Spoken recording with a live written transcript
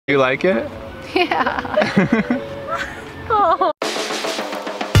You like it? Yeah. Oh.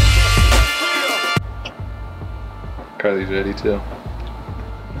 Carly's ready too.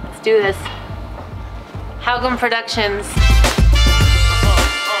 Let's do this. Haugen Productions.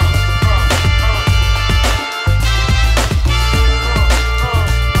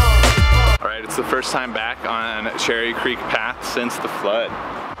 Alright, it's the first time back on Cherry Creek Path since the flood.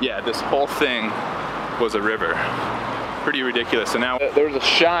 Yeah, this whole thing was a river. Pretty ridiculous. So now there was a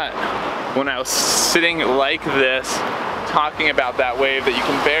shot when I was sitting like this talking about that wave that you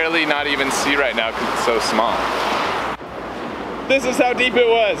can barely not even see right now because it's so small. This is how deep it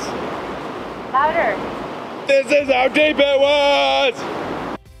was. Louder. This is how deep it was.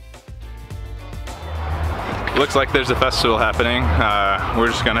 Looks like there's a festival happening. We're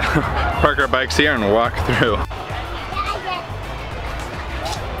just gonna park our bikes here and walk through.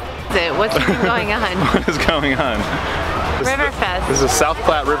 What's going on? What is going on? Riverfest. This is South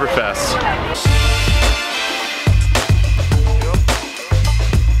Platte Riverfest.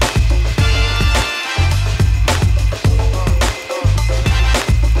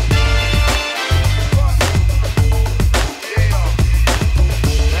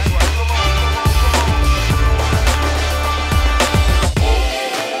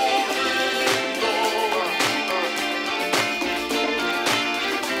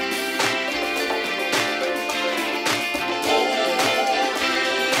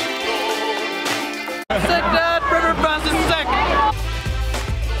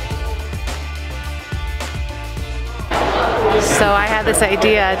 So I had this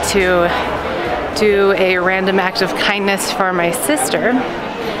idea to do a random act of kindness for my sister,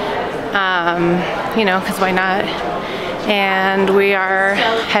 you know, because why not? And we are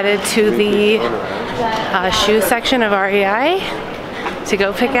headed to the shoe section of REI to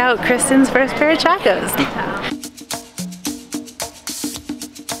go pick out Kristen's first pair of Chacos.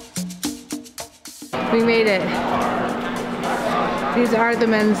 We made it. These are the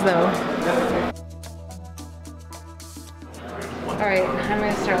men's though. Alright, I'm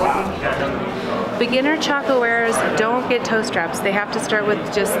gonna start looking. Beginner Chaco wearers don't get toe straps. They have to start with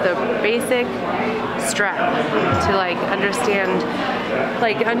just the basic strap to understand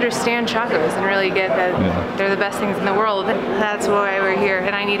Chacos and really get that they're the best things in the world. That's why we're here,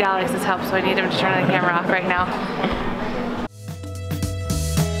 and I need Alex's help, so I need him to turn the camera off right now.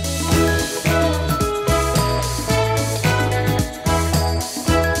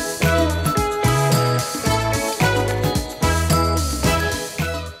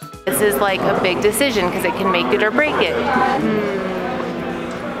 This is like a big decision because it can make it or break it.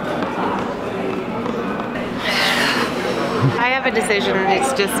 I have a decision.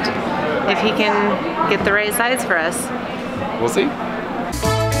 It's just if he can get the right size for us. We'll see.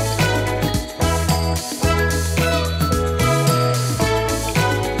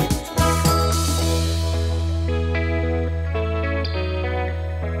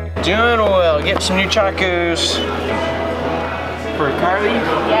 Doing well. Get some new Chacos. For Carly?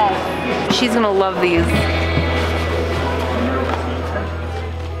 Yes. She's gonna love these.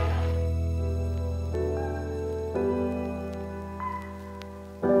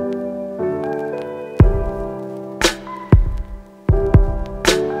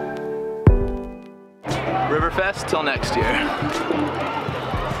 Riverfest till next year.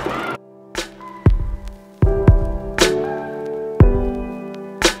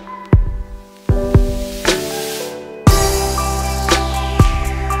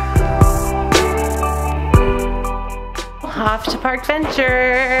 Off to Park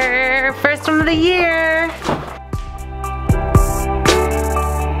Venture, first one of the year.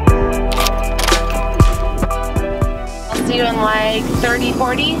 I'll see you in like 30,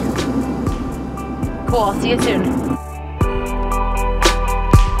 40. Cool, see you soon.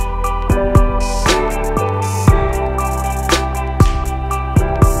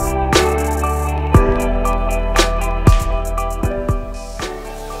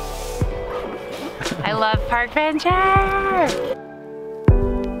 I love Park Venture!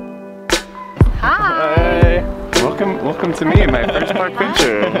 Hi! Hey! Welcome to me, my first Park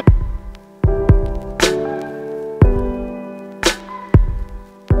Venture.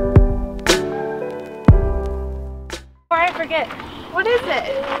 Before I forget, what is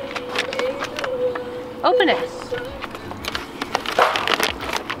it? Open it.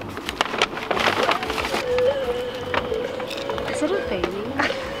 Is it a baby?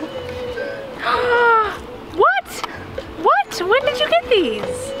 What? When did you get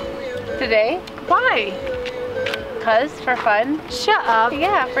these? Today. Why? Cause for fun. Shut up.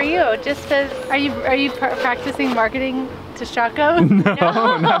 Yeah, for you. Just as. Are you practicing marketing to Choco?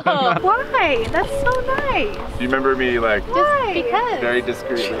 No. Why? That's so nice. Do you remember me like Why? Because. very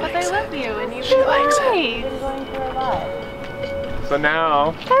discreetly? Because I love you and you She likes it. You're going through a lot. So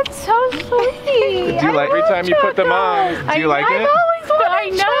now, That's so sweet. do you like every time you put them on? Do you like it? I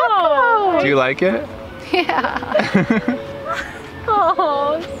know. Do you like it? Yeah.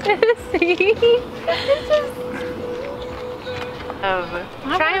 Oh, sissy.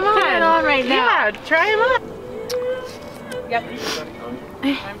 Try them on right now. Yeah, try them on. Yep.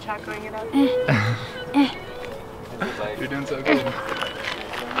 I'm chocoing it up. You're doing so good.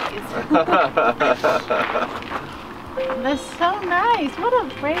 That's so nice. What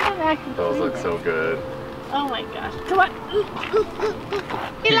a random act of Those look so good. Oh my gosh. Come on.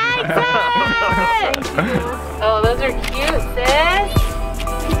 He likes it! Oh, those are cute, sis.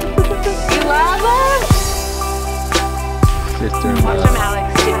 You love them? Sister. Watch them, Alex.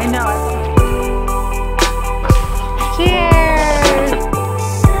 I know.